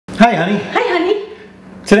Hi, honey. Hi, honey.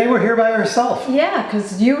 Today we're here by ourselves. Yeah,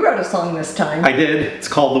 because you wrote a song this time. I did. It's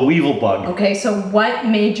called The Weevil Bug. Okay, so what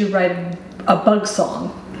made you write a bug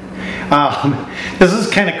song? This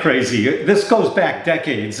is kind of crazy. This goes back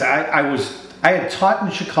decades. I had taught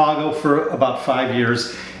in Chicago for about 5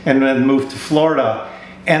 years and then moved to Florida.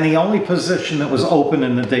 And the only position that was open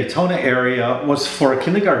in the Daytona area was for a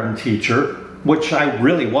kindergarten teacher, which I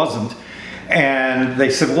really wasn't. And they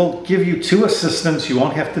said, we'll give you 2 assistants. You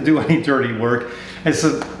won't have to do any dirty work. I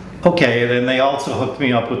said, okay. And then they also hooked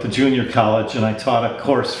me up with the junior college, and I taught a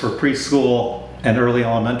course for preschool and early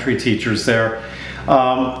elementary teachers there.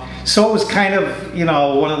 So it was kind of, you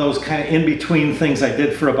know, one of those kind of in-between things I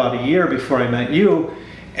did for about a year before I met you.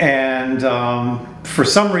 And for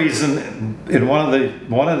some reason, in one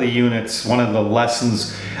of the units, one of the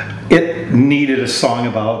lessons, it needed a song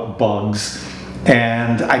about bugs.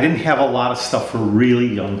 And I didn't have a lot of stuff for really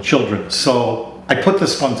young children. So I put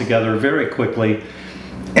this one together very quickly.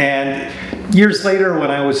 And years later, when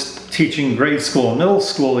I was teaching grade school and middle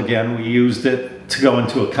school again, we used it to go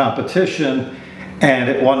into a competition, and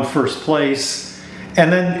it won first place.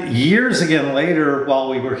 And then years again later, while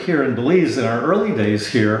we were here in Belize in our early days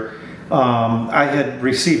here, I had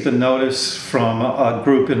received a notice from a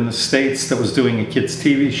group in the States that was doing a kids'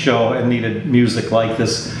 TV show and needed music like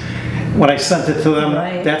this. When I sent it to them,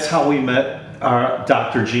 right. That's how we met our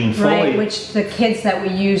Dr. Gene Foley. Right, which the kids that we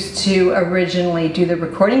used to originally do the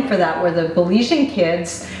recording for that were the Belizean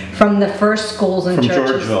kids from the first schools and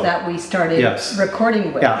churches that we started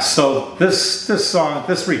recording with. Yeah, so this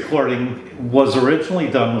recording was originally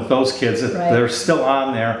done with those kids. Right. They're still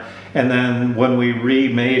on there. And then when we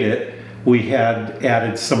remade it, we had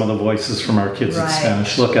added some of the voices from our kids at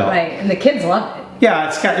Spanish Lookout. Right, and the kids loved it. Yeah,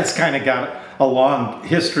 it's kind of got a long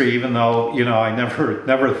history, even though, you know, I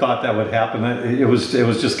never thought that would happen. It was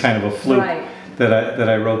just kind of a fluke that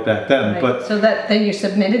I wrote back then. Right. But so then you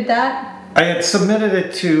submitted that? I had submitted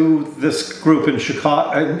it to this group in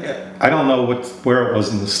Chicago. I don't know where it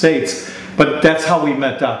was in the States, but that's how we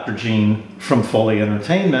met Dr. Gene from Foley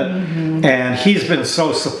Entertainment. Mm-hmm. And he's been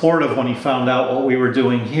so supportive when he found out what we were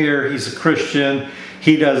doing here. He's a Christian.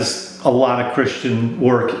 He does a lot of Christian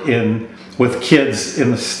work with kids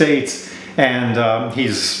in the States. And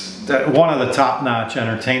he's one of the top-notch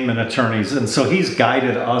entertainment attorneys. And so he's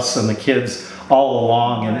guided us and the kids all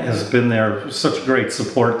along and has been there. Such a great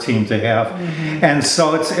support team to have. Mm-hmm. And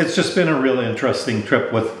so it's just been a really interesting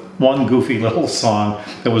trip with one goofy little song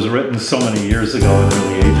that was written so many years ago. It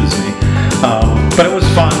really ages me. But it was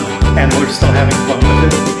fun, and we're still having fun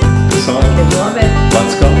with it. So kids love it.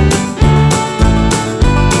 Let's go.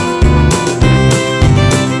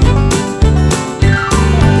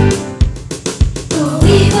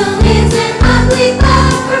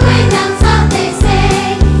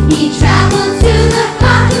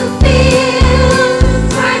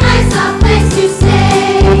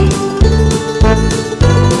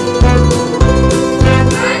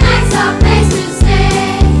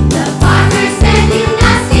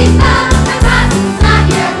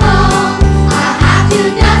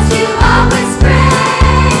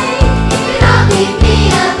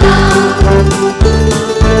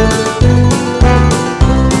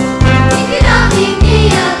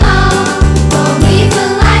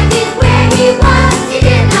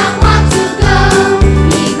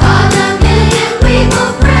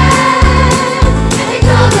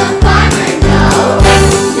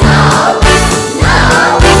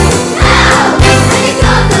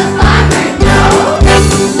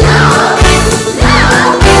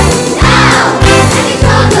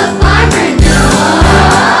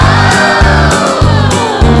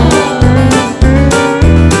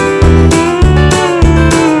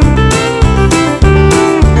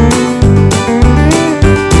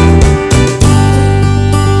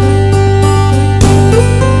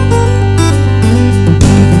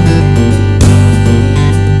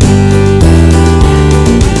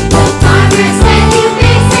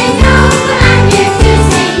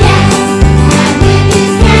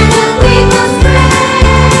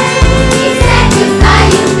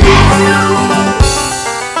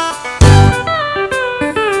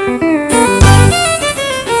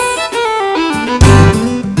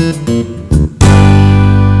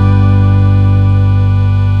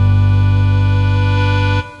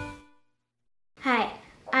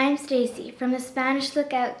 I'm Stacy from the Spanish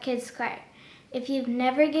Lookout Kids Choir. If you've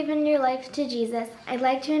never given your life to Jesus, I'd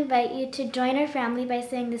like to invite you to join our family by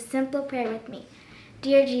saying this simple prayer with me.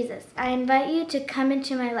 Dear Jesus, I invite you to come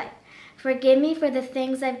into my life. Forgive me for the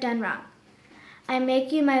things I've done wrong. I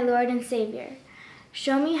make you my Lord and Savior.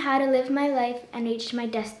 Show me how to live my life and reach my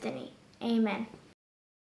destiny. Amen.